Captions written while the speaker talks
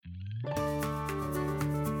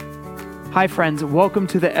Hi friends, welcome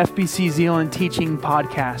to the FBC Zeeland Teaching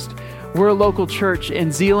Podcast. We're a local church in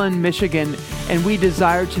Zeeland, Michigan, and we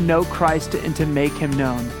desire to know Christ and to make Him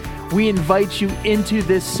known. We invite you into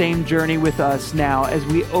this same journey with us now as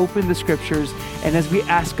we open the Scriptures and as we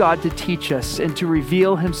ask God to teach us and to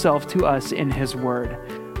reveal Himself to us in His Word.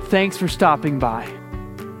 Thanks for stopping by.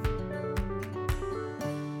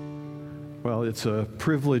 Well, it's a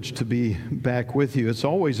privilege to be back with you. It's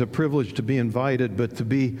always a privilege to be invited, but to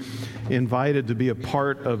be invited to be a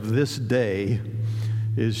part of this day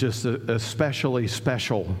is just especially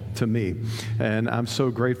special to me. And I'm so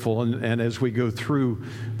grateful. And as we go through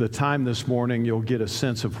the time this morning, you'll get a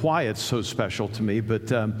sense of why it's so special to me.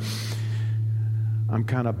 But I'm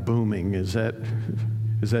kind of booming. Is that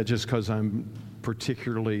just because I'm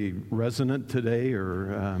particularly resonant today?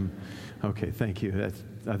 Or okay, thank you.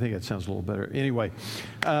 I think that sounds a little better. Anyway,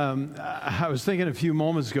 I was thinking a few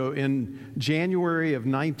moments ago, in January of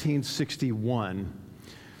 1961,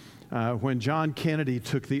 when John Kennedy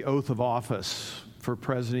took the oath of office for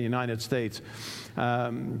President of the United States,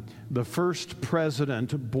 the first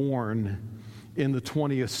president born in the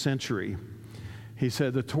 20th century, he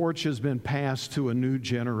said, the torch has been passed to a new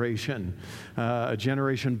generation, a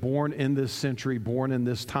generation born in this century, born in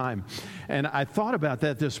this time. And I thought about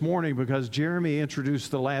that this morning because Jeremy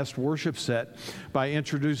introduced the last worship set by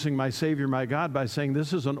introducing My Savior, My God, by saying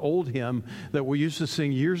this is an old hymn that we used to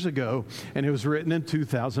sing years ago, and it was written in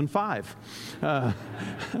 2005.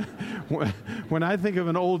 When I think of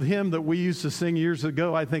an old hymn that we used to sing years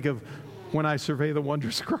ago, I think of When I Survey the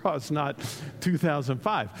Wondrous Cross, not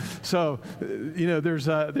 2005. So, there's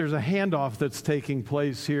a handoff that's taking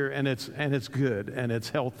place here, and it's good, and it's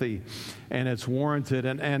healthy, and it's warranted.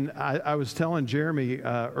 And I was telling Jeremy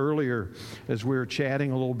earlier as we were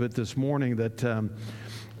chatting a little bit this morning that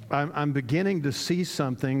I'm beginning to see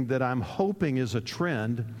something that I'm hoping is a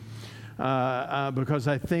trend because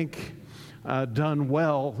I think done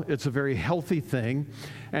well, it's a very healthy thing,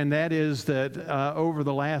 and that is that over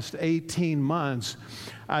the last 18 months,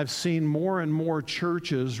 I've seen more and more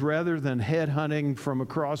churches, rather than headhunting from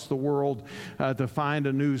across the world to find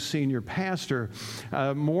a new senior pastor,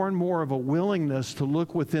 more and more of a willingness to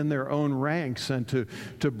look within their own ranks and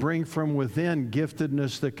to bring from within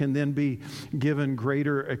giftedness that can then be given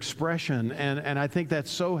greater expression. And I think that's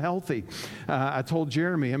so healthy. I told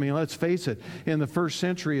Jeremy, let's face it, in the first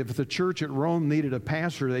century, if the church at Rome needed a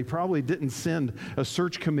pastor, they probably didn't send a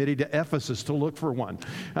search committee to Ephesus to look for one.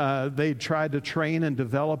 They tried to train and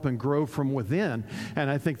develop and grow from within. And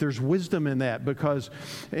I think there's wisdom in that, because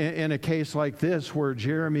in a case like this where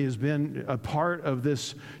Jeremy has been a part of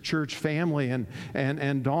this church family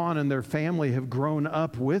and Dawn and their family have grown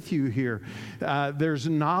up with you here, there's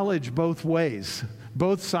knowledge both ways.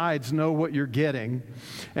 Both sides know what you're getting,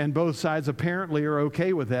 and both sides apparently are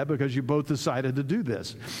okay with that because you both decided to do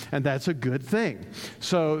this. And that's a good thing.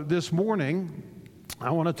 So this morning,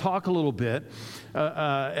 I want to talk a little bit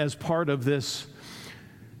as part of this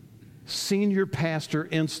senior pastor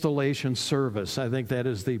installation service. I think that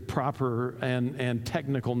is the proper and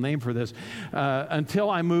technical name for this. Until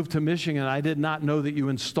I moved to Michigan, I did not know that you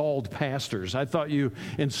installed pastors. I thought you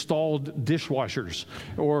installed dishwashers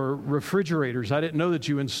or refrigerators. I didn't know that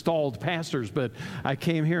you installed pastors, but I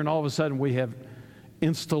came here and all of a sudden we have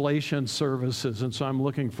installation services, and so I'm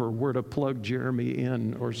looking for where to plug Jeremy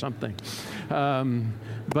in or something.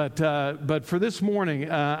 But for this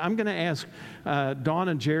morning, I'm going to ask Dawn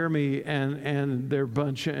and Jeremy and their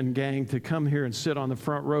bunch and gang to come here and sit on the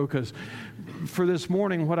front row, because for this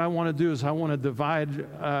morning, what I want to do is I want to divide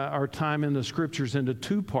our time in the Scriptures into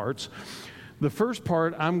two parts. The first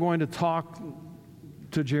part, I'm going to talk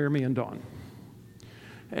to Jeremy and Dawn,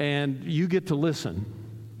 and you get to listen.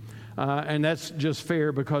 And that's just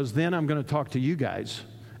fair, because then I'm going to talk to you guys,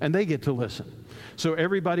 and they get to listen. So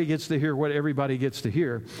everybody gets to hear what everybody gets to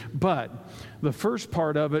hear. But the first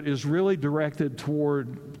part of it is really directed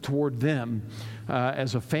toward them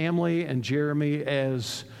as a family, and Jeremy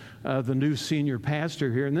as the new senior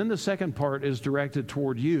pastor here. And then the second part is directed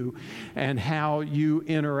toward you and how you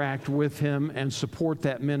interact with him and support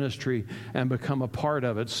that ministry and become a part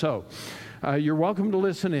of it. So you're welcome to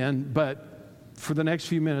listen in, but for the next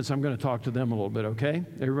few minutes, I'm going to talk to them a little bit, okay?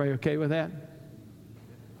 Everybody okay with that?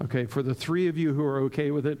 Okay, for the three of you who are okay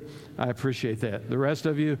with it, I appreciate that. The rest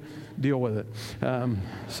of you, deal with it.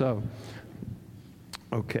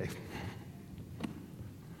 Okay.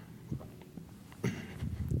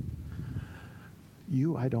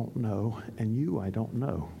 You I don't know, and you I don't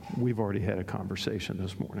know. We've already had a conversation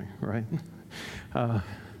this morning, right?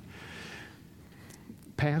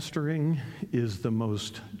 Pastoring is the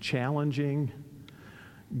most challenging,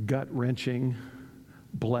 gut-wrenching,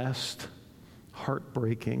 blessed,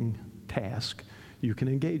 heartbreaking task you can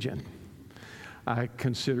engage in. I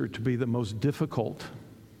consider it to be the most difficult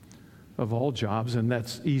of all jobs, and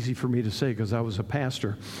that's easy for me to say because I was a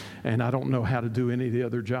pastor, and I don't know how to do any of the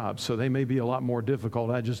other jobs, so they may be a lot more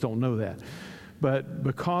difficult. I just don't know that. But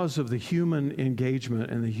because of the human engagement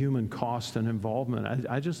and the human cost and involvement,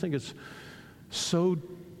 I just think it's so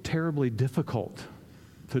terribly difficult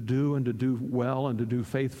to do and to do well and to do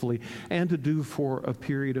faithfully and to do for a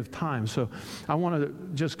period of time. So I want to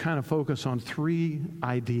just kind of focus on three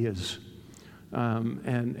ideas.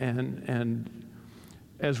 And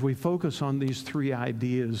as we focus on these three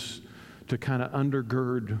ideas to kind of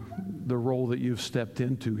undergird the role that you've stepped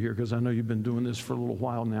into here, because I know you've been doing this for a little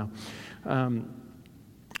while now.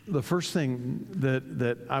 The first thing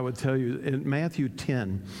that I would tell you, in Matthew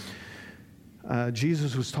 10,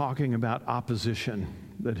 Jesus was talking about opposition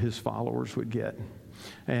that his followers would get.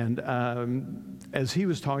 And as he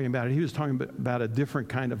was talking about it, he was talking about a different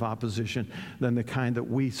kind of opposition than the kind that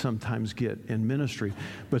we sometimes get in ministry.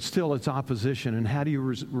 But still, it's opposition. And how do you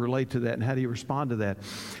relate to that? And how do you respond to that?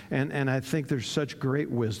 And I think there's such great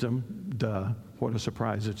wisdom. Duh, what a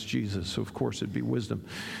surprise. It's Jesus. So, of course, it'd be wisdom.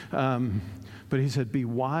 But he said, be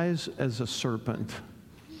wise as a serpent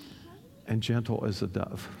and gentle as a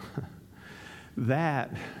dove.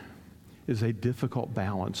 That is a difficult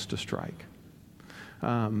balance to strike.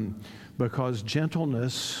 Because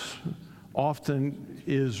gentleness often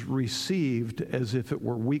is received as if it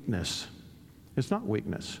were weakness. It's not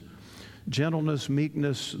weakness. Gentleness,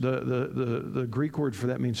 meekness, the Greek word for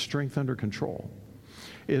that means strength under control.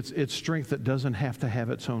 It's strength that doesn't have to have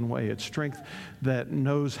its own way. It's strength that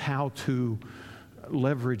knows how to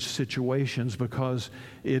leverage situations because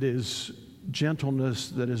it is gentleness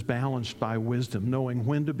that is balanced by wisdom, knowing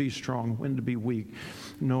when to be strong, when to be weak,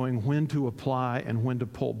 knowing when to apply and when to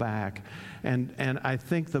pull back. And I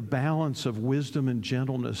think the balance of wisdom and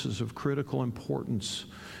gentleness is of critical importance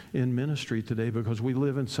in ministry today because we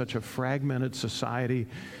live in such a fragmented society.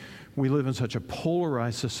 We live in such a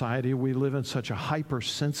polarized society. We live in such a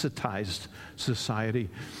hypersensitized society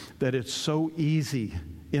that it's so easy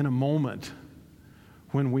in a moment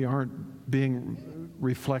when we aren't being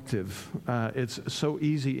reflective. It's so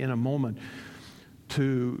easy in a moment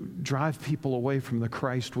to drive people away from the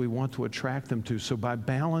Christ we want to attract them to. So by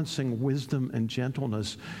balancing wisdom and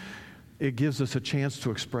gentleness, it gives us a chance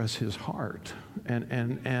to express his heart.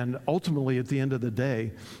 And ultimately, at the end of the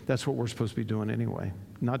day, that's what we're supposed to be doing anyway.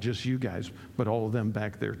 Not just you guys, but all of them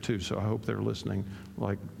back there too. So I hope they're listening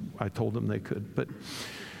like I told them they could. But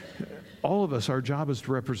all of us, our job is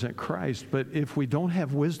to represent Christ. But if we don't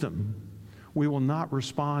have wisdom, we will not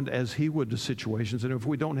respond as he would to situations. And if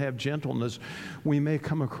we don't have gentleness, we may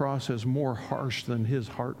come across as more harsh than his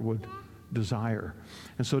heart would desire.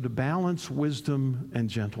 And so to balance wisdom and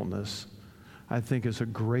gentleness, I think is a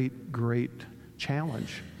great, great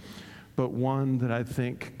challenge, but one that I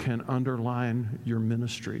think can underline your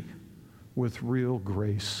ministry with real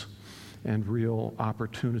grace and real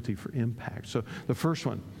opportunity for impact. So the first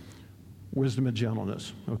one, wisdom and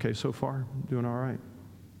gentleness. Okay, so far, doing all right.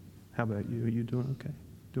 How about you? Are you doing okay?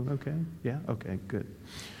 Doing okay? Yeah? Okay, good.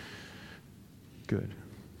 Good.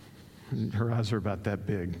 Her eyes are about that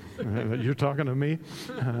big. You're talking to me?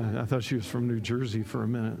 I thought she was from New Jersey for a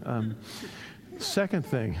minute. Second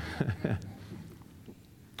thing,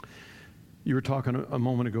 you were talking a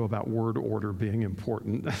moment ago about word order being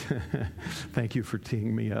important. Thank you for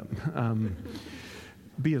teeing me up.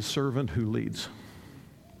 Be a servant who leads.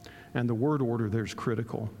 And the word order there is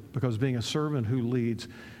critical because being a servant who leads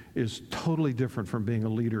is totally different from being a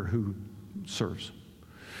leader who serves.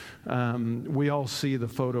 We all see the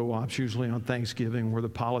photo ops usually on Thanksgiving where the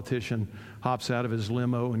politician hops out of his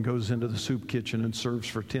limo and goes into the soup kitchen and serves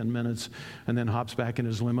for 10 minutes and then hops back in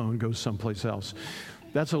his limo and goes someplace else.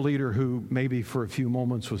 That's a leader who maybe for a few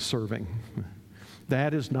moments was serving.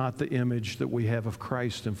 That is not the image that we have of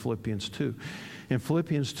Christ in Philippians 2. In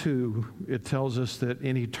Philippians 2, it tells us that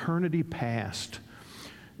in eternity past,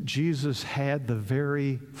 Jesus had the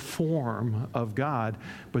very form of God,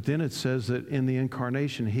 but then it says that in the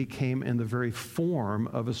incarnation, he came in the very form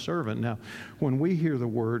of a servant. Now, when we hear the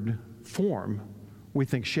word form, we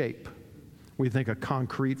think shape. We think a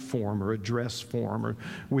concrete form or a dress form, or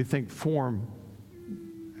we think form,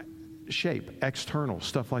 shape, external,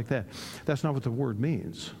 stuff like that. That's not what the word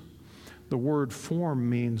means. The word form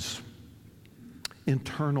means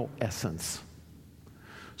internal essence.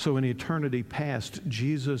 So in eternity past,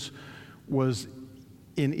 Jesus was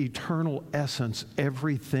in eternal essence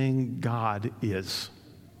everything God is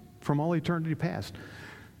from all eternity past.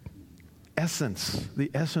 Essence, the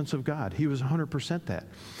essence of God. He was 100% that.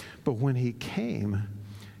 But when he came,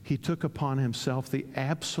 He took upon himself the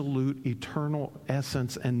absolute eternal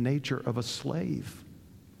essence and nature of a slave.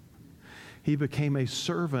 He became a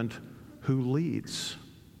servant who leads.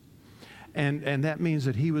 And that means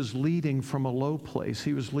that he was leading from a low place.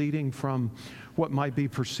 He was leading from what might be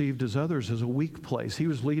perceived as others as a weak place. He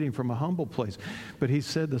was leading from a humble place. But he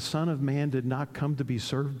said the Son of Man did not come to be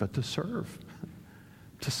served, but to serve.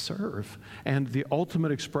 To serve. And the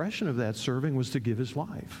ultimate expression of that serving was to give his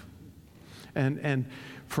life. And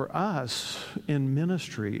for us in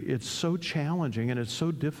ministry, it's so challenging and it's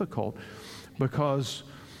so difficult because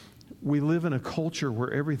we live in a culture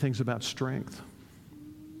where everything's about strength,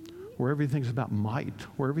 where everything's about might,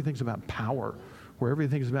 where everything's about power, where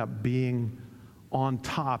everything's about being on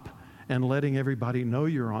top and letting everybody know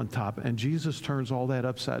you're on top. And Jesus turns all that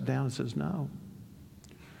upside down and says, no,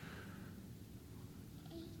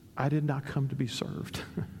 I did not come to be served.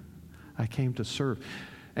 I came to serve.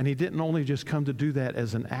 And he didn't only just come to do that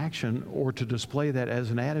as an action or to display that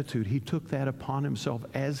as an attitude. He took that upon himself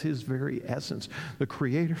as his very essence, the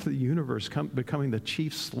creator of the universe, becoming the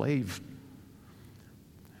chief slave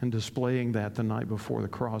and displaying that the night before the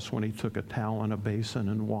cross when he took a towel and a basin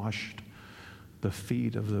and washed the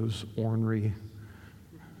feet of those ornery,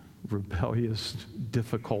 rebellious,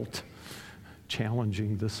 difficult,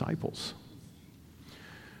 challenging disciples.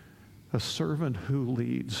 A servant who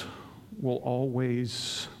leads will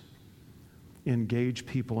always engage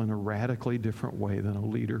people in a radically different way than a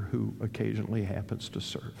leader who occasionally happens to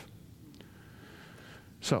serve.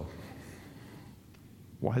 So,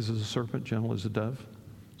 wise as a serpent, gentle as a dove,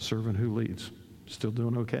 servant who leads. Still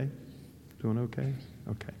doing okay? Doing okay?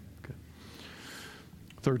 Okay, good.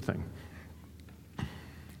 Third thing.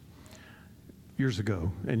 Years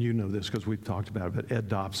ago, and you know this because we've talked about it, but Ed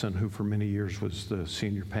Dobson, who for many years was the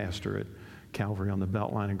senior pastor at Calvary on the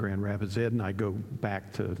Beltline in Grand Rapids. Ed and I go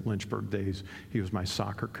back to Lynchburg days. He was my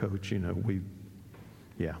soccer coach, And we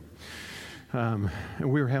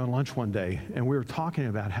were having lunch one day, and we were talking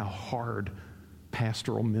about how hard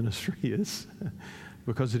pastoral ministry is,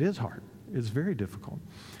 because it is hard. It's very difficult.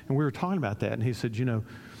 And we were talking about that, and he said,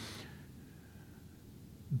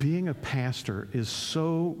 being a pastor is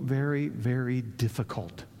so very, very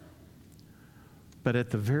difficult. But at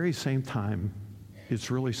the very same time,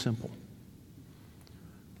 it's really simple.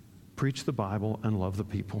 Preach the Bible and love the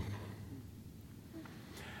people.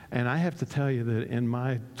 And I have to tell you that in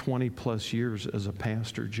my 20 plus years as a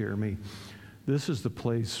pastor, Jeremy, this is the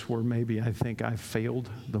place where maybe I think I failed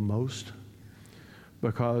the most,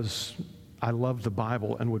 because I loved the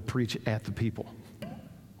Bible and would preach at the people.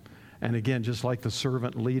 And again, just like the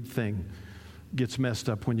servant lead thing gets messed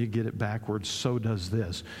up when you get it backwards, so does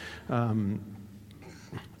this.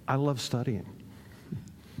 I love studying.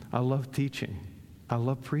 I love teaching. I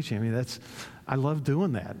love preaching. I love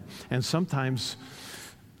doing that. And sometimes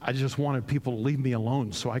I just wanted people to leave me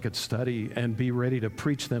alone so I could study and be ready to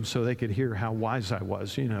preach them so they could hear how wise I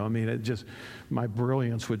was. My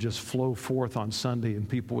brilliance would just flow forth on Sunday, and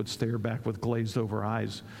people would stare back with glazed over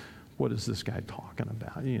eyes. What is this guy talking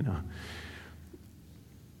about?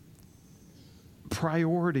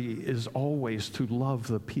 Priority is always to love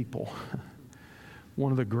the people.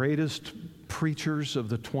 One of the greatest preachers of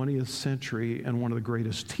the 20th century and one of the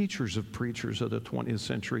greatest teachers of preachers of the 20th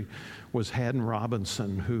century was Haddon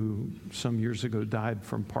Robinson, who some years ago died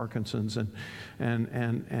from Parkinson's.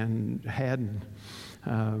 And Haddon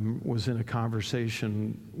was in a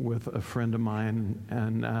conversation with a friend of mine,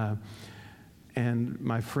 and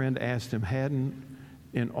my friend asked him, Haddon,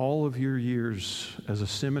 in all of your years as a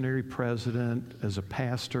seminary president, as a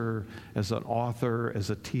pastor, as an author, as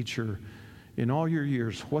a teacher, in all your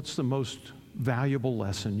years, what's the most valuable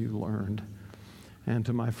lesson you learned? And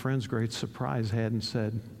to my friend's great surprise, Haddon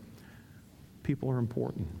said, people are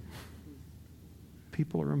important.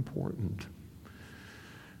 People are important.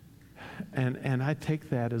 And I take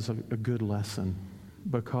that as a good lesson,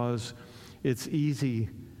 because it's easy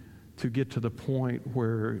to get to the point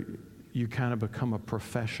where you kind of become a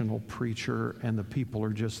professional preacher and the people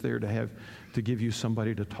are just there to give you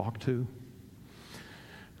somebody to talk to.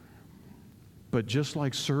 But just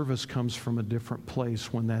like service comes from a different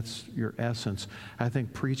place when that's your essence, I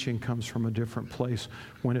think preaching comes from a different place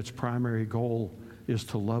when its primary goal is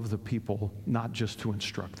to love the people, not just to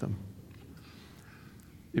instruct them.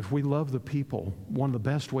 If we love the people, one of the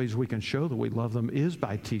best ways we can show that we love them is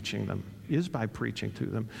by teaching them, is by preaching to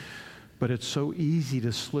them. But it's so easy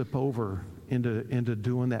to slip over into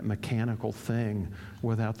doing that mechanical thing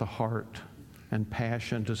without the heart and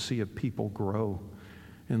passion to see a people grow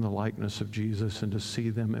in the likeness of Jesus and to see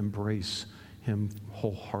them embrace him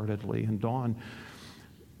wholeheartedly. And Dawn,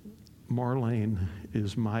 Marlene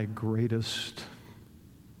is my greatest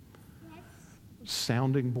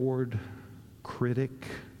sounding board, critic,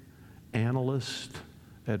 analyst,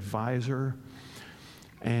 advisor.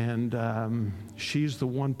 And she's the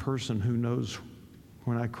one person who knows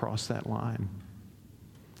when I cross that line.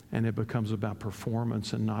 And it becomes about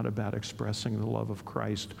performance and not about expressing the love of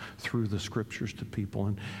Christ through the scriptures to people.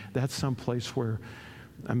 And that's some place where,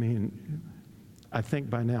 I think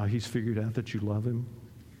by now he's figured out that you love him,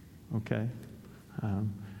 okay?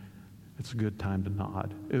 It's a good time to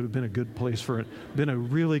nod. It would have been a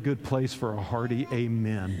really good place for a hearty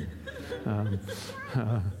amen.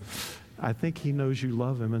 I think he knows you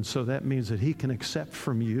love him, and so that means that he can accept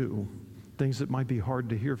from you things that might be hard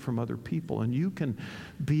to hear from other people, and you can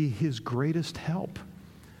be his greatest help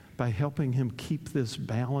by helping him keep this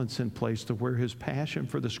balance in place to where his passion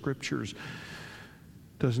for the scriptures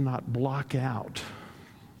does not block out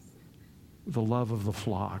the love of the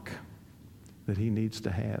flock that he needs to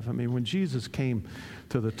have. When Jesus came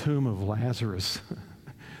to the tomb of Lazarus,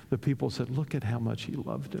 the people said, "Look at how much he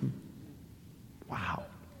loved him." Wow.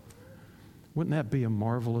 Wouldn't that be a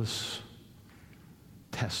marvelous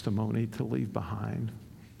testimony to leave behind?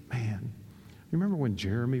 Man, you remember when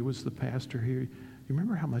Jeremy was the pastor here? You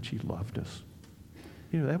remember how much he loved us?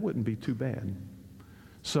 That wouldn't be too bad.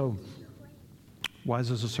 So,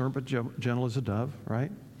 wise as a serpent, gentle as a dove,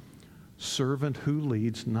 right? Servant who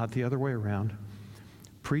leads, not the other way around.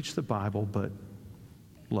 Preach the Bible, but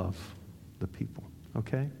love the people.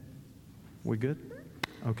 Okay? We good?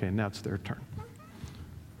 Okay, now it's their turn.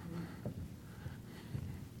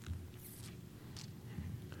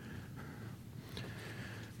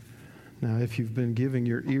 Now, if you've been giving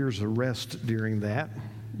your ears a rest during that,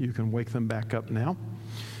 you can wake them back up now,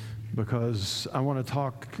 because I want to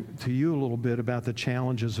talk to you a little bit about the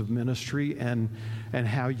challenges of ministry and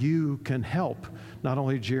how you can help not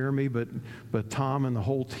only Jeremy but Tom and the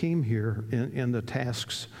whole team here in the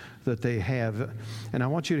tasks that they have. And I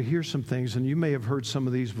want you to hear some things, and you may have heard some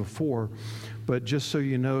of these before, but just so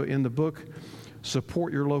you know, in the book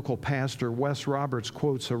Support Your Local Pastor, Wes Roberts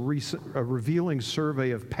quotes a revealing survey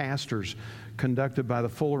of pastors conducted by the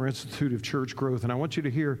Fuller Institute of Church Growth. And I want you to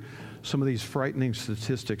hear some of these frightening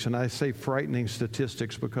statistics. And I say frightening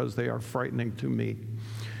statistics because they are frightening to me.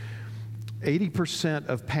 80%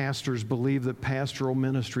 of pastors believe that pastoral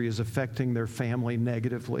ministry is affecting their family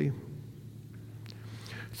negatively.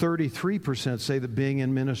 33% say that being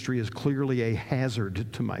in ministry is clearly a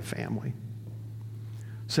hazard to my family.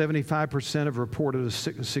 75% have reported a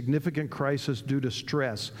significant crisis due to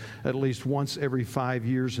stress at least once every 5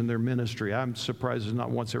 years in their ministry. I'm surprised it's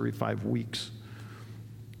not once every 5 weeks.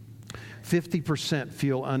 50%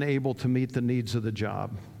 feel unable to meet the needs of the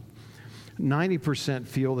job. 90%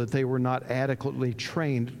 feel that they were not adequately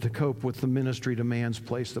trained to cope with the ministry demands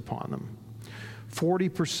placed upon them.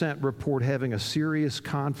 40% report having a serious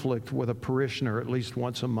conflict with a parishioner at least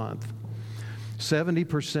once a month.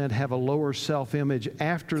 70% have a lower self-image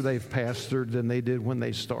after they've pastored than they did when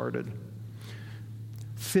they started.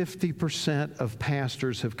 50% of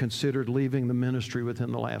pastors have considered leaving the ministry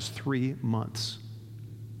within the last 3 months.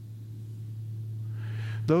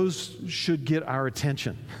 Those should get our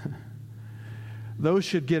attention. Those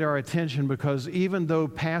should get our attention because even though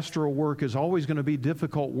pastoral work is always going to be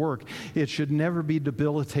difficult work, it should never be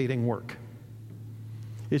debilitating work.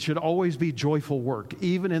 It should always be joyful work.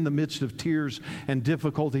 Even in the midst of tears and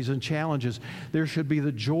difficulties and challenges, there should be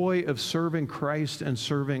the joy of serving Christ and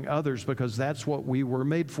serving others, because that's what we were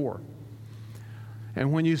made for.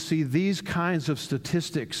 And when you see these kinds of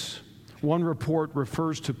statistics, one report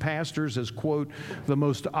refers to pastors as, quote, the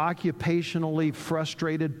most occupationally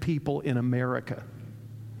frustrated people in America.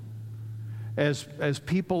 As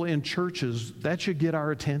people in churches, that should get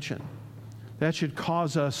our attention. That should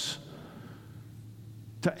cause us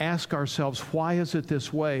to ask ourselves, why is it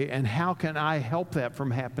this way, and how can I help that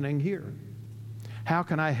from happening here? How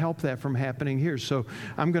can I help that from happening here? So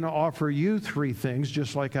I'm going to offer you 3 things,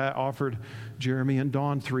 just like I offered Jeremy and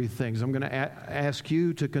Dawn 3 things. I'm going to ask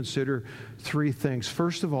you to consider 3 things.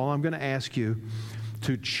 First of all, I'm going to ask you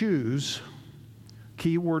to choose.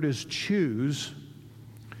 Key word is choose.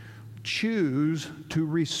 Choose to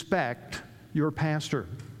respect your pastor.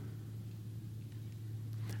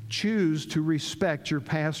 Choose to respect your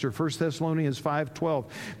pastor. 1 Thessalonians 5:12.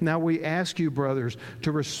 Now we ask you, brothers,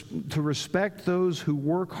 to respect those who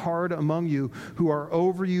work hard among you, who are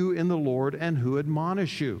over you in the Lord, and who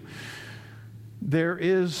admonish you. There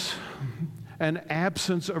is an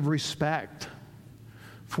absence of respect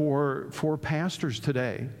for pastors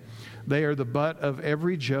today. They are the butt of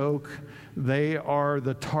every joke. They are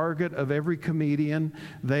the target of every comedian.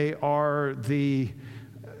 They are the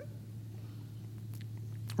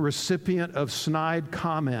recipient of snide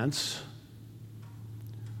comments.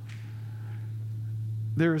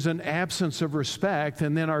 there's an absence of respect,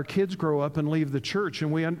 and then our kids grow up and leave the church,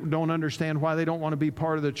 and we don't understand why they don't want to be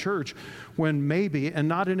part of the church, when maybe, and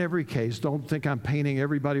not in every case, don't think I'm painting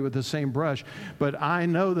everybody with the same brush, but I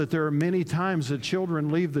know that there are many times that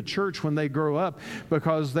children leave the church when they grow up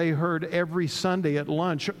because they heard every Sunday at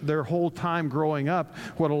lunch their whole time growing up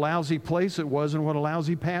what a lousy place it was and what a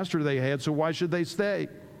lousy pastor they had, so why should they stay?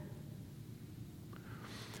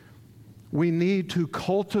 We need to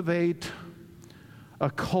cultivate a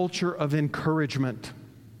culture of encouragement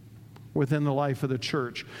within the life of the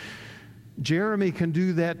church. Jeremy can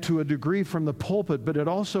do that to a degree from the pulpit, but it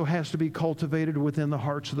also has to be cultivated within the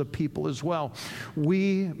hearts of the people as well.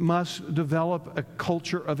 We must develop a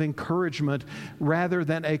culture of encouragement rather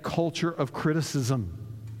than a culture of criticism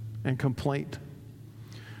and complaint.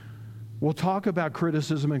 We'll talk about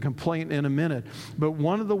criticism and complaint in a minute, but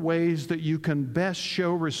one of the ways that you can best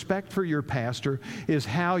show respect for your pastor is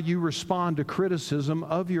how you respond to criticism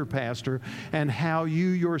of your pastor and how you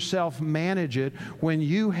yourself manage it when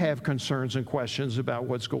you have concerns and questions about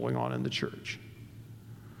what's going on in the church.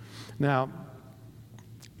 Now,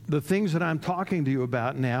 the things that I'm talking to you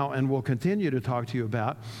about now and will continue to talk to you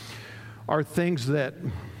about are things that,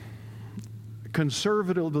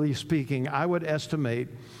 conservatively speaking, I would estimate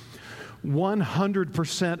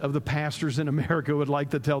 100% of the pastors in America would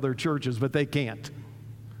like to tell their churches, but they can't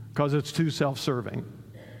because it's too self-serving.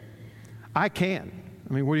 I can.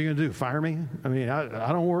 I mean, what are you going to do? Fire me? I mean,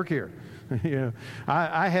 I don't work here. You know,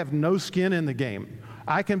 I have no skin in the game.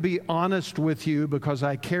 I can be honest with you because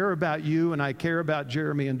I care about you and I care about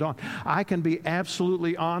Jeremy and Dawn. I can be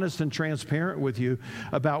absolutely honest and transparent with you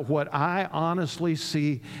about what I honestly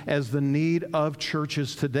see as the need of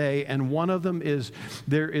churches today. And one of them is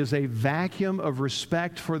there is a vacuum of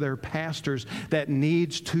respect for their pastors that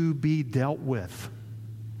needs to be dealt with.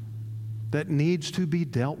 That needs to be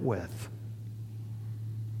dealt with.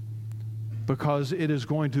 Because it is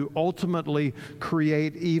going to ultimately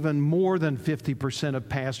create even more than 50% of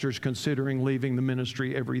pastors considering leaving the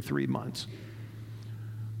ministry every 3 months.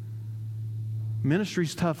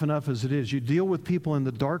 Ministry's tough enough as it is. You deal with people in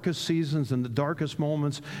the darkest seasons and the darkest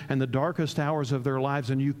moments and the darkest hours of their lives,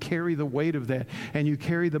 and you carry the weight of that, and you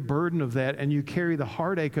carry the burden of that, and you carry the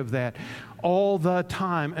heartache of that all the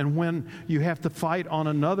time. And when you have to fight on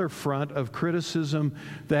another front of criticism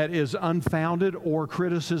that is unfounded or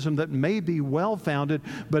criticism that may be well-founded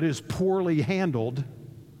but is poorly handled,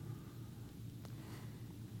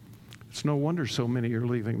 it's no wonder so many are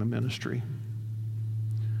leaving the ministry.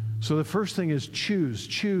 So the first thing is choose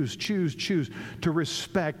to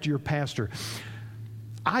respect your pastor.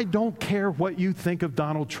 I don't care what you think of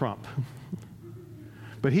Donald Trump,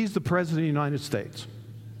 but he's the President of the United States.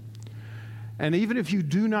 And even if you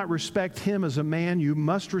do not respect him as a man, you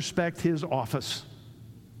must respect his office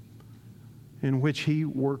in which he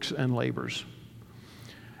works and labors.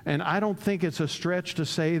 And I don't think it's a stretch to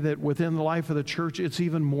say that within the life of the church, it's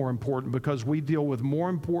even more important because we deal with more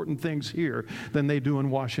important things here than they do in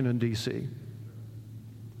Washington, D.C.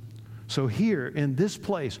 So here, in this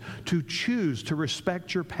place, to choose to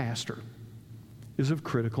respect your pastor is of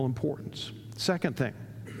critical importance. Second thing,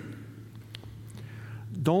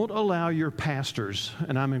 don't allow your pastors,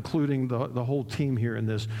 and I'm including the whole team here in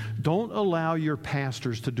this, don't allow your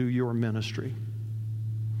pastors to do your ministry.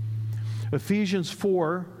 Ephesians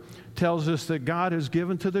 4 tells us that God has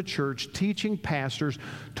given to the church teaching pastors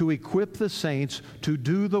to equip the saints to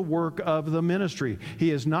do the work of the ministry. He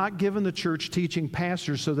has not given the church teaching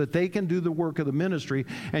pastors so that they can do the work of the ministry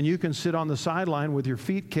and you can sit on the sideline with your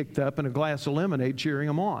feet kicked up and a glass of lemonade cheering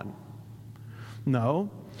them on. No.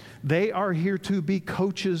 They are here to be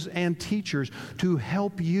coaches and teachers to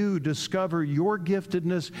help you discover your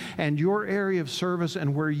giftedness and your area of service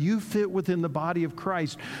and where you fit within the body of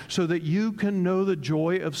Christ so that you can know the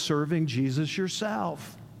joy of serving Jesus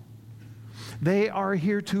yourself. They are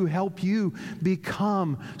here to help you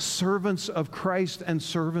become servants of Christ and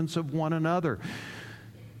servants of one another.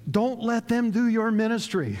 Don't let them do your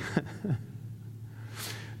ministry.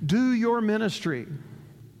 Do your ministry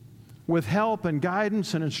with help and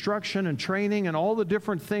guidance and instruction and training and all the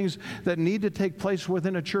different things that need to take place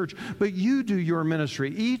within a church. But you do your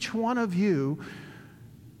ministry. Each one of you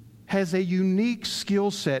has a unique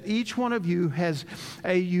skill set. Each one of you has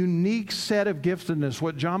a unique set of giftedness,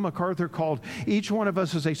 what John MacArthur called, each one of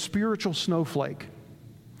us is a spiritual snowflake.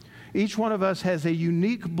 Each one of us has a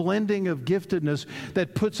unique blending of giftedness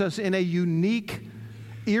that puts us in a unique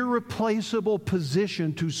irreplaceable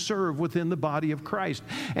position to serve within the body of Christ.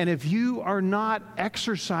 And if you are not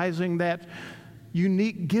exercising that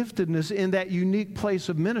unique giftedness in that unique place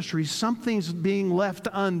of ministry, something's being left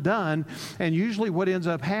undone. And usually what ends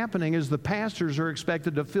up happening is the pastors are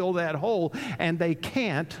expected to fill that hole, and they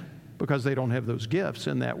can't because they don't have those gifts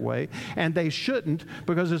in that way. And they shouldn't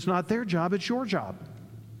because it's not their job, it's your job.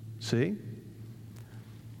 See?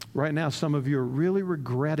 Right now, some of you are really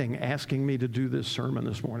regretting asking me to do this sermon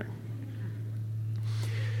this morning.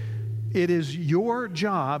 It is your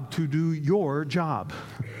job to do your job.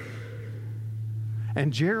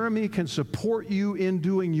 And Jeremy can support you in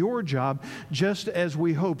doing your job just as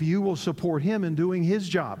we hope you will support him in doing his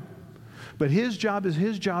job. But his job is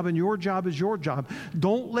his job and your job is your job.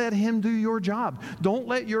 Don't let him do your job. Don't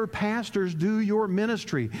let your pastors do your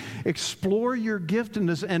ministry. Explore your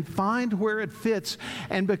giftedness and find where it fits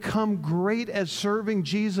and become great at serving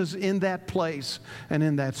Jesus in that place and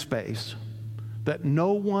in that space that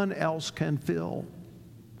no one else can fill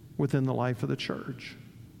within the life of the church.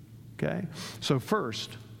 Okay? So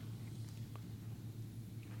first,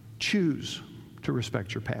 choose to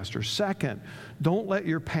respect your pastor. Second, don't let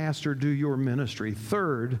your pastor do your ministry.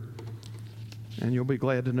 Third, and you'll be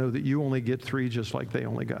glad to know that you only get 3 just like they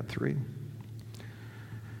only got 3.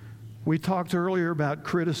 We talked earlier about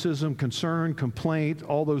criticism, concern, complaint,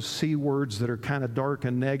 all those C words that are kind of dark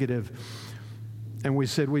and negative. And we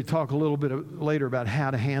said we'd talk a little bit later about how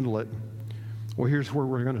to handle it. Well, here's where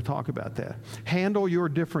we're going to talk about that. Handle your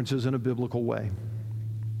differences in a biblical way.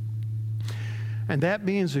 And that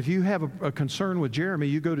means if you have a concern with Jeremy,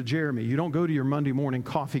 you go to Jeremy. You don't go to your Monday morning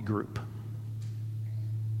coffee group.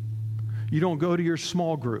 You don't go to your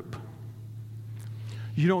small group.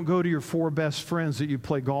 You don't go to your 4 best friends that you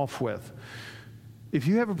play golf with. If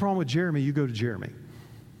you have a problem with Jeremy, you go to Jeremy.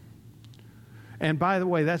 And by the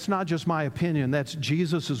way, that's not just my opinion. That's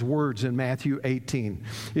Jesus' words in Matthew 18.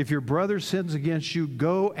 If your brother sins against you,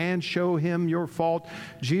 go and show him your fault.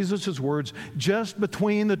 Jesus' words, just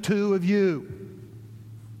between the 2 of you.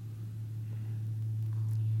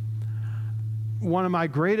 One of my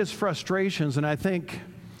greatest frustrations, and I think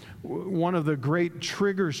one of the great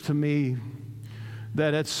triggers to me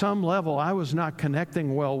that at some level I was not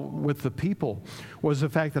connecting well with the people, was the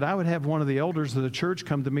fact that I would have one of the elders of the church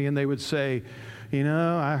come to me and they would say, you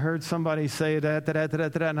know, I heard somebody say that,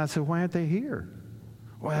 and I said, why aren't they here?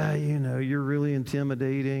 Well, you know, you're really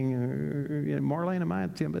intimidating. Marlene, am I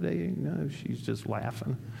intimidating? No, she's just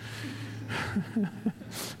laughing.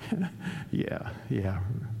 Yeah.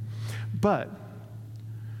 But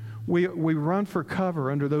we run for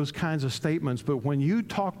cover under those kinds of statements, but when you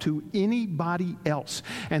talk to anybody else,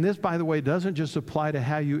 and this, by the way, doesn't just apply to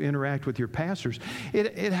how you interact with your pastors,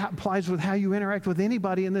 it applies with how you interact with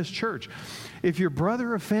anybody in this church. If your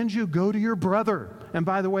brother offends you, go to your brother. And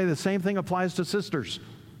by the way, the same thing applies to sisters.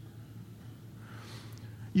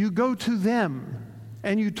 You go to them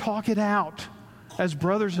and you talk it out as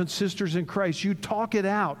brothers and sisters in Christ. You talk it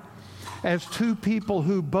out as 2 people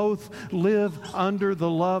who both live under the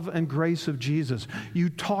love and grace of Jesus.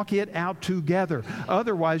 You talk it out together.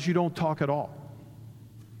 Otherwise, you don't talk at all.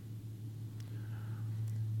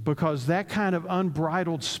 Because that kind of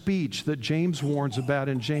unbridled speech that James warns about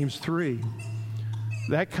in James 3,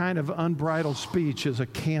 that kind of unbridled speech is a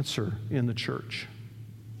cancer in the church.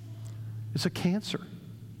 It's a cancer.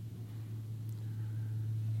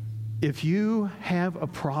 If you have a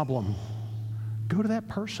problem, go to that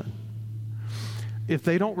person. If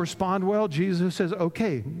they don't respond well, Jesus says,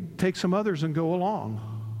 okay, take some others and go along.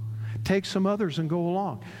 Take some others and go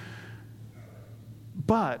along.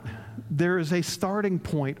 But there is a starting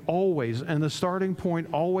point always, and the starting point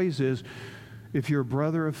always is, if your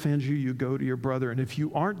brother offends you, you go to your brother. And if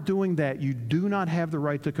you aren't doing that, you do not have the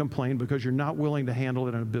right to complain because you're not willing to handle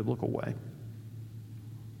it in a biblical way.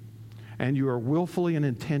 And you are willfully and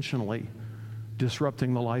intentionally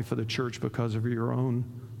disrupting the life of the church because of your own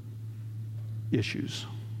issues.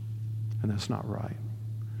 And that's not right.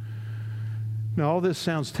 Now, all this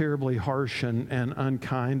sounds terribly harsh and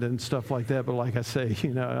unkind and stuff like that, but like I say,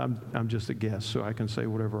 you know, I'm just a guest, so I can say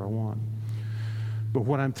whatever I want. But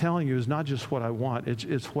what I'm telling you is not just what I want,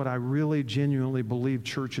 it's what I really genuinely believe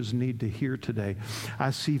churches need to hear today.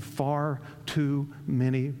 I see far too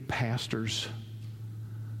many pastors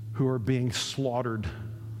who are being slaughtered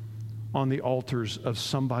on the altars of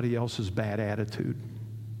somebody else's bad attitude.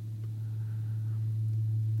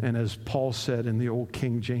 And as Paul said in the old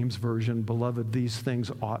King James Version, beloved, these things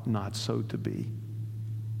ought not so to be.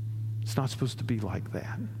 It's not supposed to be like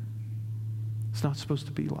that. It's not supposed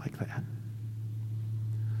to be like that.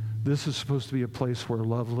 This is supposed to be a place where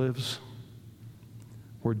love lives,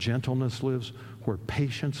 where gentleness lives, where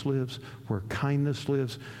patience lives, where kindness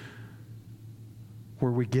lives,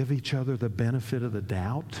 where we give each other the benefit of the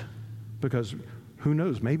doubt. Because Who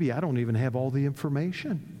knows? Maybe I don't even have all the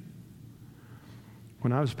information.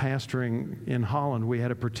 When I was pastoring in Holland, we had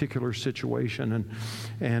a particular situation,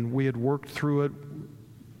 and we had worked through it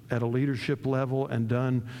at a leadership level and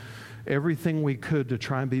done everything we could to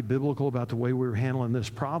try and be biblical about the way we were handling this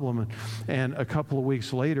problem. And a couple of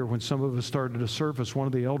weeks later, when some of us started to surface, one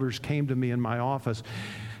of the elders came to me in my office,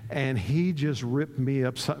 and he just ripped me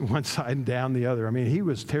up one side and down the other. I mean, he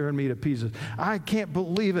was tearing me to pieces. I can't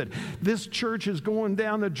believe it. This church is going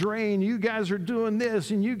down the drain. You guys are doing this,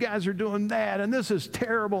 and you guys are doing that, and this is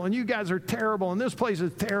terrible, and you guys are terrible, and this place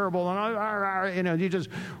is terrible. And he just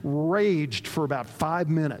raged for about 5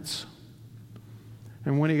 minutes.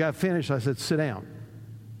 And when he got finished, I said, sit down.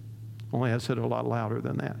 Only I said it a lot louder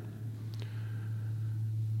than that.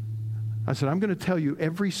 I said, I'm going to tell you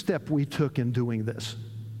every step we took in doing this.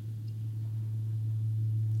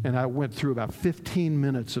 And I went through about 15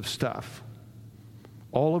 minutes of stuff,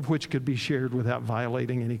 all of which could be shared without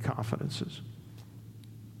violating any confidences.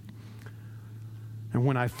 And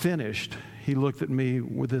when I finished, he looked at me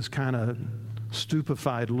with this kind of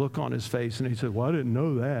stupefied look on his face, and he said, well, I didn't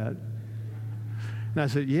know that. And I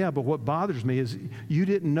said, yeah, but what bothers me is you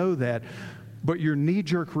didn't know that, but your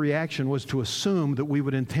knee-jerk reaction was to assume that we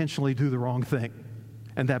would intentionally do the wrong thing.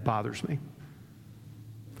 And that bothers me.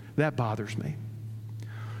 That bothers me.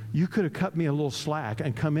 You could have cut me a little slack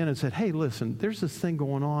and come in and said, hey, listen, there's this thing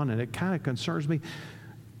going on, and it kind of concerns me.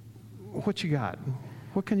 What you got?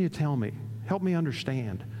 What can you tell me? Help me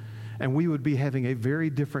understand. And we would be having a very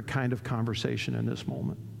different kind of conversation in this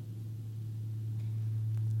moment.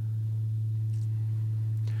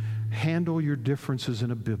 Handle your differences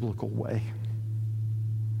in a biblical way,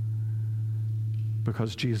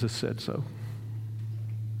 because Jesus said so.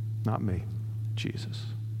 Not me, Jesus.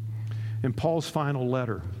 In Paul's final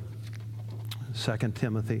letter, 2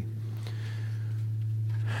 Timothy,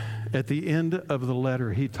 at the end of the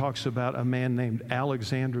letter, he talks about a man named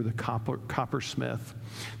Alexander the coppersmith.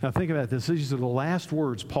 Now think about this. These are the last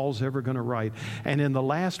words Paul's ever going to write. And in the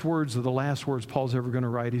last words of the last words Paul's ever going to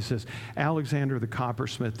write, he says, Alexander the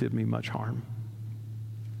coppersmith did me much harm.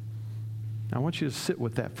 Now, I want you to sit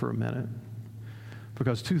with that for a minute,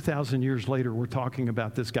 because 2,000 years later, we're talking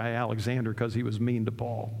about this guy Alexander because he was mean to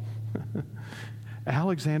Paul.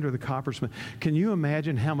 Alexander the coppersmith. Can you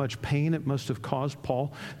imagine how much pain it must have caused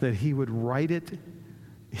Paul that he would write it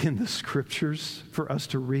in the scriptures for us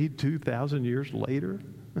to read 2,000 years later?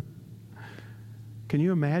 Can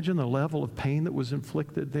you imagine the level of pain that was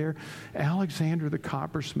inflicted there? Alexander the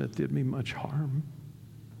coppersmith did me much harm.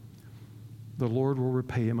 The Lord will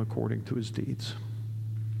repay him according to his deeds.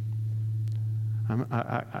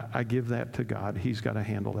 I give that to God. He's got to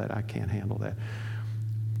handle that. I can't handle that.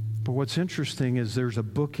 But what's interesting is there's a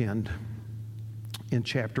bookend in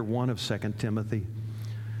chapter 1 of 2 Timothy.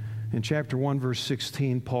 In chapter 1, verse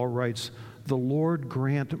 16, Paul writes, the Lord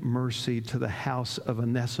grant mercy to the house of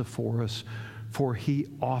Onesiphorus, for he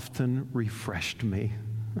often refreshed me.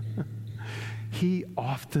 He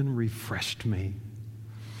often refreshed me.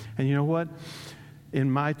 And you know what?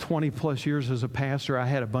 In my 20 plus years as a pastor, I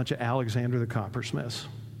had a bunch of Alexander the coppersmiths.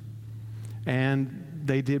 And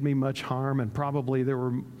they did me much harm, and probably there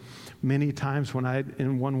were many times when I,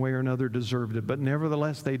 in one way or another, deserved it. But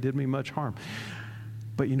nevertheless, they did me much harm.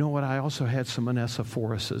 But you know what? I also had some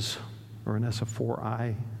Onesiphoruses, or Onesiphori.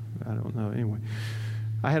 I don't know. Anyway,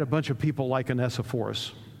 I had a bunch of people like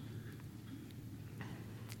Onesiphorus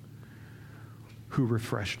who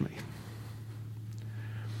refreshed me.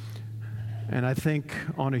 And I think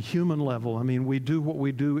on a human level, I mean, we do what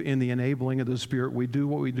we do in the enabling of the Spirit. We do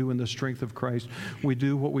what we do in the strength of Christ. We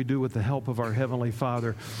do what we do with the help of our Heavenly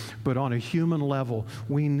Father. But on a human level,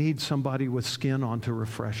 we need somebody with skin on to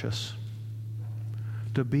refresh us.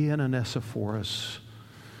 To be an Onesiphorus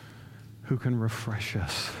who can refresh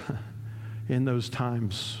us in those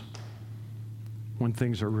times when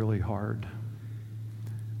things are really hard.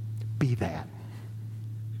 Be that.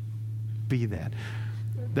 Be that.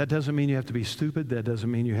 That doesn't mean you have to be stupid. That doesn't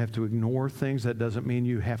mean you have to ignore things. That doesn't mean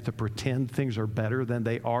you have to pretend things are better than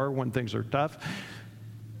they are when things are tough.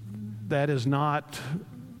 That is not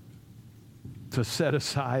to set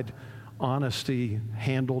aside honesty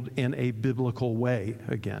handled in a biblical way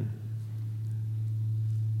again.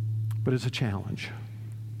 But it's a challenge.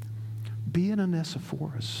 Be an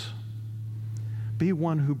Onesiphorus. Be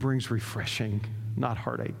one who brings refreshing, not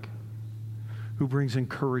heartache. Who brings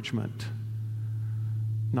encouragement,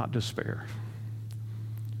 not despair.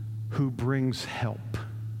 Who brings help,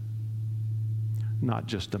 not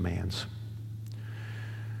just demands.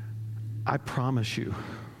 I promise you,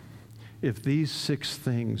 if these 6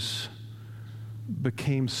 things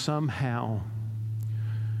became somehow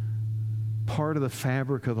part of the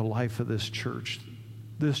fabric of the life of this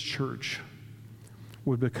church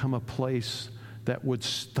would become a place that would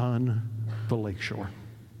stun the Lakeshore.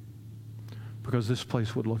 Because this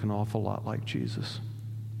place would look an awful lot like Jesus.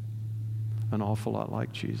 An awful lot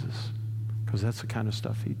like Jesus. Because that's the kind of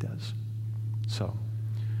stuff he does. So,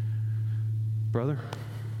 brother,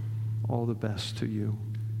 all the best to you.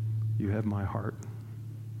 You have my heart.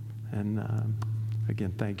 And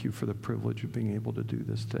again, thank you for the privilege of being able to do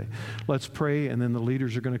this today. Let's pray, and then the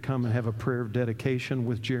leaders are going to come and have a prayer of dedication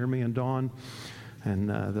with Jeremy and Dawn, and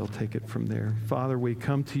they'll take it from there. Father, we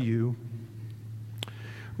come to you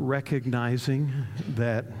recognizing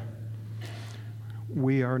that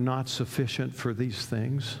we are not sufficient for these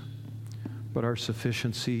things, but our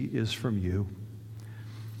sufficiency is from you.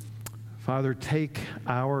 Father, take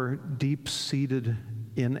our deep-seated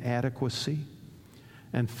inadequacy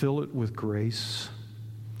and fill it with grace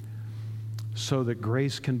so that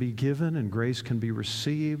grace can be given and grace can be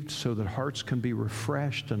received, so that hearts can be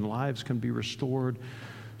refreshed and lives can be restored,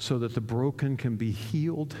 so that the broken can be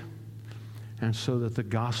healed, and so that the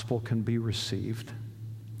gospel can be received.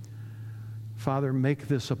 Father, make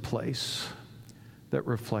this a place that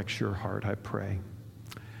reflects your heart, I pray.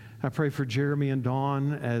 I pray for Jeremy and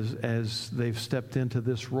Dawn as they've stepped into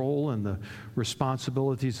this role and the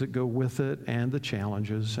responsibilities that go with it and the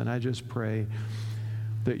challenges. And I just pray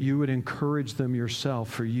that you would encourage them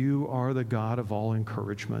yourself, for you are the God of all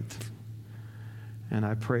encouragement. And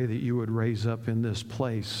I pray that you would raise up in this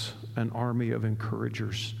place an army of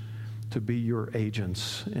encouragers to be your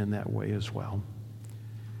agents in that way as well.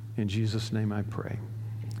 In Jesus' name I pray.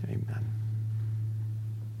 Amen.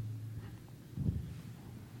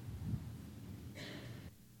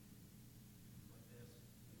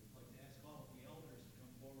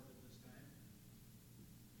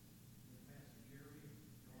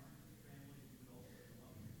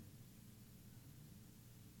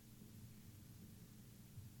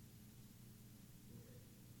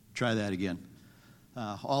 Try that again.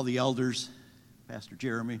 All the elders, Pastor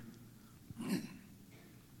Jeremy.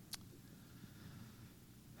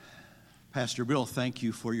 Pastor Bill, thank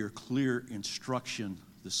you for your clear instruction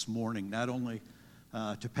this morning, not only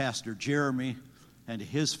to Pastor Jeremy and to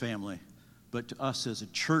his family, but to us as a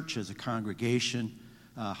church, as a congregation,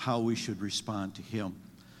 how we should respond to him.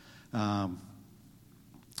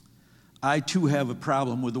 I, too, have a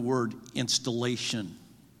problem with the word installation,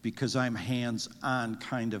 because I'm hands-on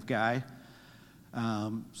kind of guy.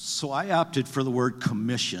 So I opted for the word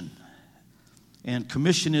commission. And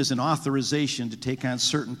commission is an authorization to take on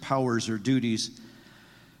certain powers or duties.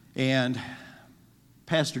 And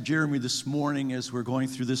Pastor Jeremy, this morning, as we're going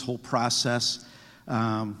through this whole process,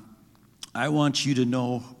 I want you to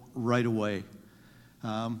know right away,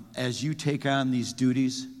 as you take on these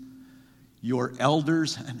duties, your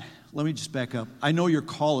elders, and let me just back up. I know your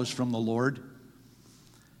call is from the Lord,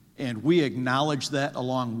 and we acknowledge that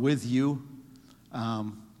along with you.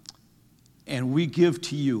 And we give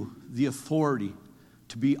to you the authority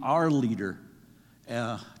to be our leader,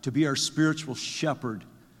 to be our spiritual shepherd,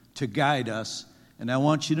 to guide us. And I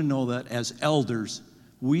want you to know that as elders,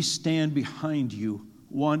 we stand behind you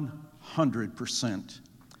 100%.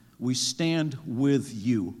 We stand with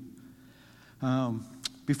you.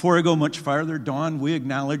 Before I go much farther, Dawn, we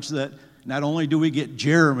acknowledge that not only do we get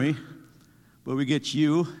Jeremy, but we get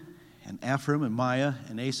you and Ephraim and Maya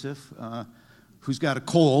and Asaph, who's got a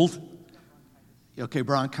cold. Okay,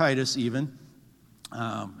 bronchitis even.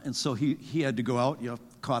 And so he had to go out. You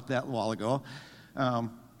caught that a while ago.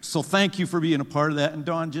 So thank you for being a part of that. And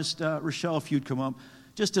Dawn, just, Rochelle, if you'd come up,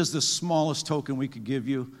 just as the smallest token we could give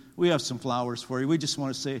you, we have some flowers for you. We just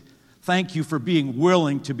want to say thank you for being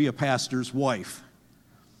willing to be a pastor's wife.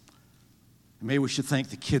 Maybe we should thank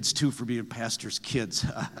the kids, too, for being pastor's kids.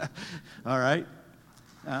 All right?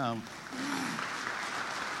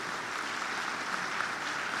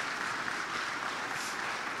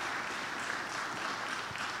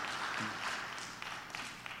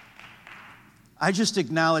 I just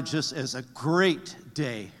acknowledge this as a great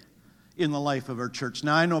day in the life of our church.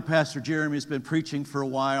 Now, I know Pastor Jeremy has been preaching for a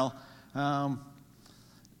while, but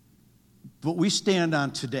we stand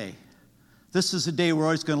on today. This is a day we're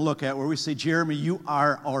always going to look at where we say, Jeremy, you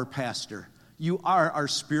are our pastor. You are our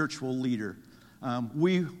spiritual leader.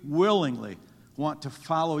 We willingly want to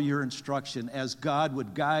follow your instruction as God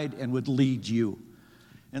would guide and would lead you.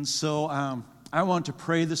 And so I want to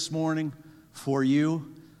pray this morning for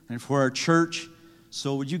you and for our church.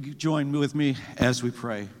 So would you join with me as we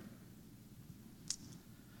pray?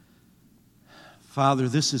 Father,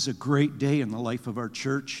 this is a great day in the life of our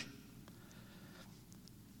church.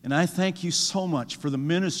 And I thank you so much for the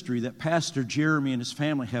ministry that Pastor Jeremy and his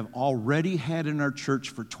family have already had in our church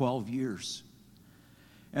for 12 years.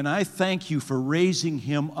 And I thank you for raising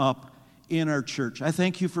him up in our church. I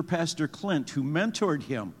thank you for Pastor Clint, who mentored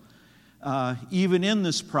him even in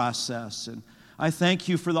this process. And I thank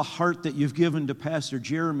you for the heart that you've given to Pastor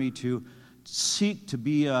Jeremy to seek to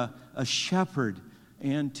be a shepherd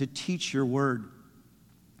and to teach your word.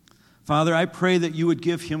 Father, I pray that you would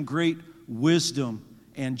give him great wisdom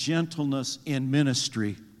and gentleness in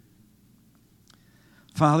ministry.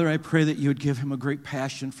 Father, I pray that you would give him a great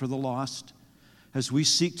passion for the lost. As we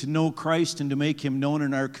seek to know Christ and to make him known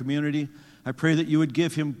in our community, I pray that you would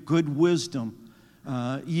give him good wisdom,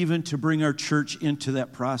 even to bring our church into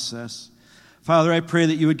that process. Father, I pray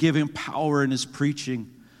that you would give him power in his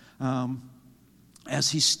preaching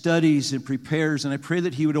as he studies and prepares, and I pray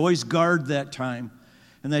that he would always guard that time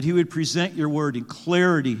and that he would present your word in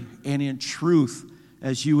clarity and in truth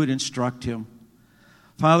as you would instruct him.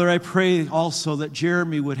 Father, I pray also that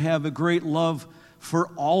Jeremy would have a great love for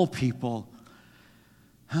all people.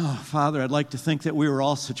 Oh, Father, I'd like to think that we were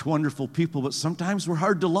all such wonderful people, but sometimes we're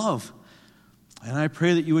hard to love. And I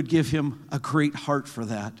pray that you would give him a great heart for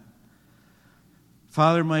that.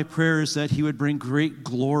 Father, my prayer is that he would bring great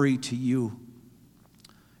glory to you,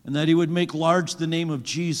 and that he would make large the name of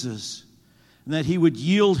Jesus, and that he would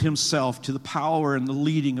yield himself to the power and the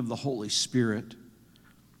leading of the Holy Spirit.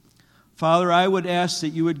 Father, I would ask that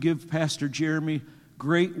you would give Pastor Jeremy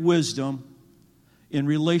great wisdom in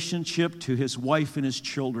relationship to his wife and his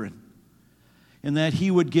children, and that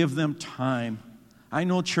he would give them time. I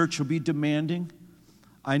know church will be demanding.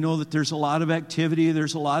 I know that there's a lot of activity,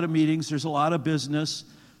 there's a lot of meetings, there's a lot of business,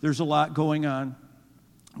 there's a lot going on.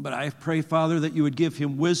 But I pray, Father, that you would give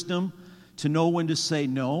him wisdom to know when to say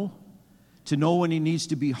no, to know when he needs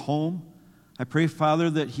to be home. I pray,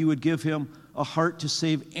 Father, that he would give him a heart to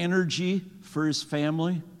save energy for his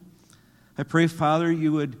family. I pray, Father,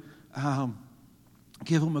 you would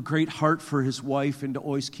give him a great heart for his wife and to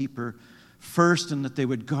always keep her first, and that they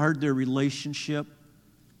would guard their relationship.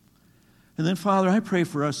 And then, Father, I pray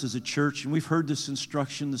for us as a church, and we've heard this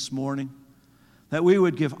instruction this morning, that we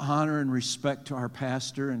would give honor and respect to our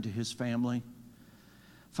pastor and to his family.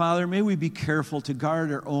 Father, may we be careful to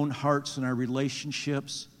guard our own hearts and our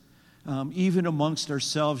relationships, even amongst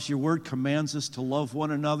ourselves. Your word commands us to love one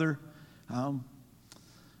another.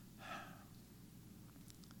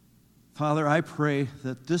 Father, I pray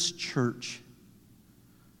that this church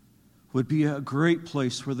would be a great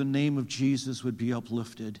place where the name of Jesus would be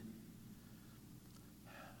uplifted.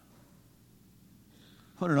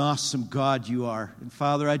 What an awesome God you are. And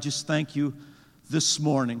Father, I just thank you this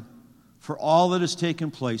morning for all that has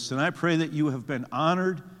taken place. And I pray that you have been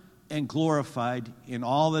honored and glorified in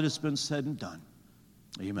all that has been said and done.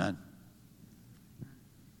 Amen.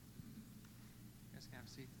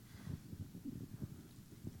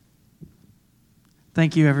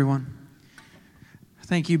 Thank you, everyone.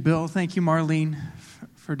 Thank you, Bill. Thank you, Marlene,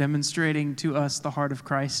 for demonstrating to us the heart of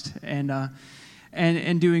Christ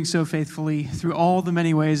and doing so faithfully through all the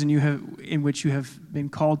many ways in which you have been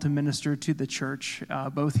called to minister to the church,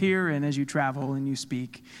 both here and as you travel and you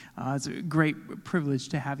speak. It's a great privilege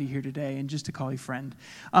to have you here today and just to call you friend.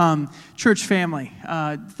 Church family,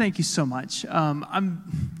 thank you so much. On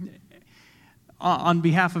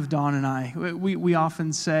behalf of Dawn and I, we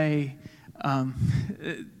often say,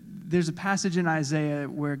 there's a passage in Isaiah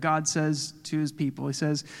where God says to his people, he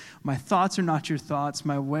says, my thoughts are not your thoughts,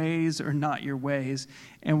 my ways are not your ways.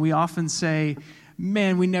 And we often say,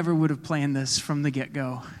 man, we never would have planned this from the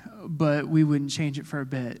get-go, but we wouldn't change it for a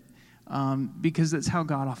bit, because that's how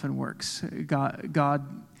God often works.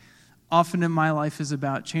 God often in my life is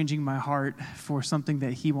about changing my heart for something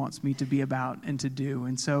that he wants me to be about and to do.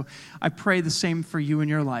 And so I pray the same for you in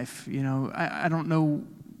your life. You know, I don't know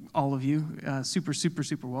all of you super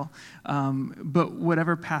well. But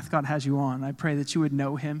whatever path God has you on, I pray that you would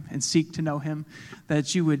know him and seek to know him,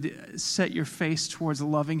 that you would set your face towards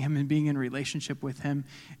loving him and being in relationship with him,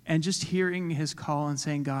 and just hearing his call and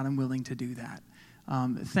saying, God, I'm willing to do that.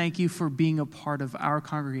 Thank you for being a part of our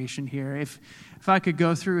congregation here. If I could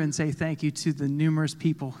go through and say thank you to the numerous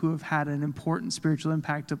people who have had an important spiritual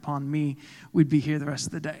impact upon me, we'd be here the rest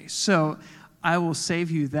of the day. So I will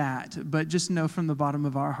save you that, but just know from the bottom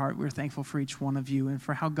of our heart, we're thankful for each one of you and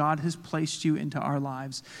for how God has placed you into our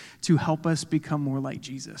lives to help us become more like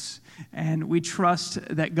Jesus. And we trust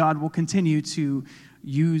that God will continue to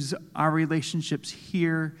use our relationships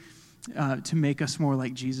here to make us more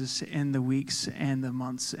like Jesus in the weeks and the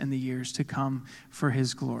months and the years to come for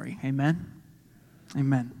his glory. Amen?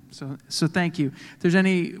 Amen. So thank you. If there's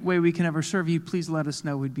any way we can ever serve you, please let us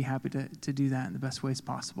know. We'd be happy to do that in the best ways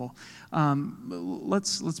possible.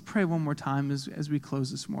 Let's pray one more time as we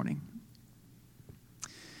close this morning.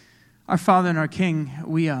 Our Father and our King,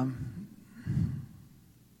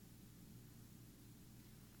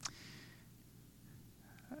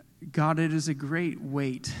 God, it is a great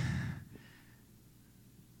weight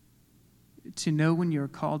to know when you're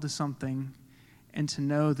called to something and to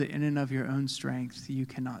know that in and of your own strength, you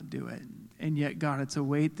cannot do it. And yet, God, it's a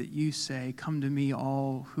weight that you say, come to me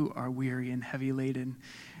all who are weary and heavy laden,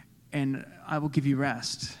 and I will give you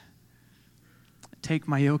rest. Take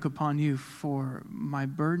my yoke upon you, for my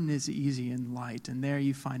burden is easy and light, and there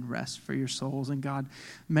you find rest for your souls. And God,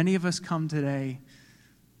 many of us come today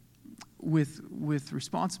with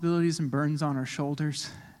responsibilities and burdens on our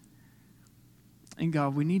shoulders. And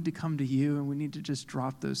God, we need to come to you, and we need to just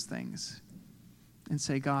drop those things and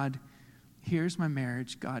say, God, here's my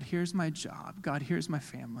marriage. God, here's my job. God, here's my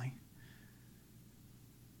family.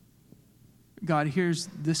 God, here's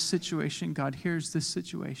this situation. God, here's this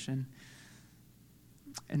situation.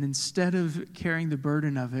 And instead of carrying the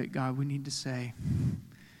burden of it, God, we need to say,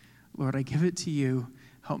 Lord, I give it to you.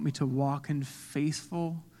 Help me to walk in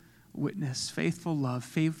faithful witness, faithful love,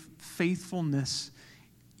 faithfulness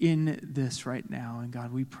in this right now. And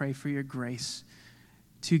God, we pray for your grace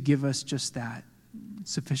to give us just that,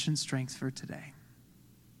 sufficient strength for today.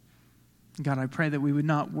 God, I pray that we would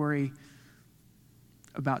not worry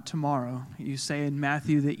about tomorrow. You say in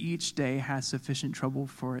Matthew that each day has sufficient trouble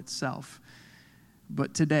for itself.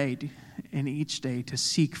 But today and each day to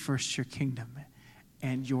seek first your kingdom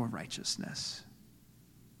and your righteousness.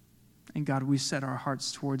 And God, we set our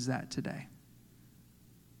hearts towards that today.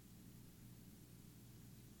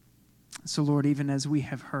 So Lord, even as we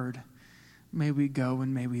have heard, may we go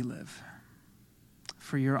and may we live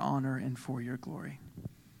for your honor and for your glory.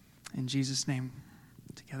 In Jesus' name,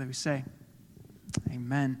 together we say,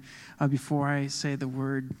 amen. Before I say the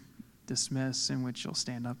word dismiss, in which you'll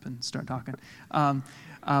stand up and start talking,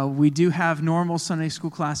 we do have normal Sunday school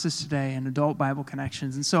classes today and adult Bible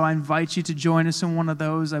connections. And so I invite you to join us in one of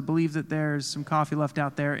those. I believe that there's some coffee left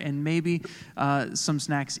out there and maybe some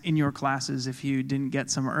snacks in your classes if you didn't get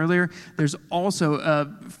some earlier. There's also,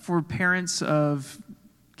 for parents of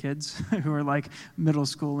kids who are like middle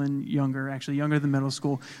school and younger, actually younger than middle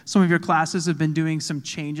school, some of your classes have been doing some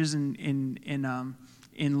changes in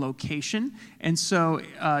location. And so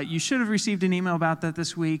you should have received an email about that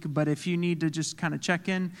this week, but if you need to just kind of check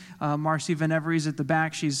in, Marcy Van Every's at the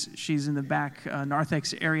back. She's in the back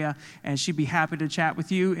narthex area, and she'd be happy to chat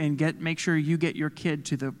with you and make sure you get your kid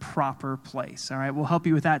to the proper place. All right, we'll help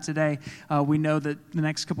you with that today. We know that the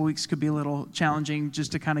next couple weeks could be a little challenging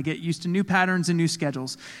just to kind of get used to new patterns and new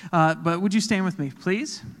schedules. But would you stand with me,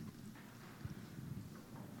 please?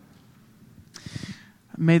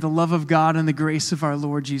 May the love of God and the grace of our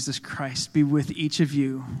Lord Jesus Christ be with each of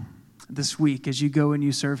you this week as you go and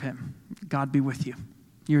you serve him. God be with you.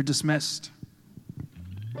 You're dismissed.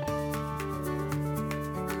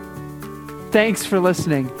 Thanks for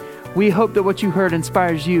listening. We hope that what you heard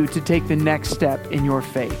inspires you to take the next step in your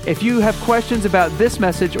faith. If you have questions about this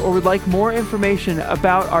message or would like more information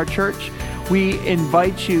about our church, we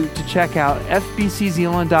invite you to check out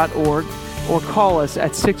fbczeeland.org or call us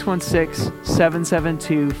at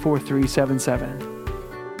 616-772-4377.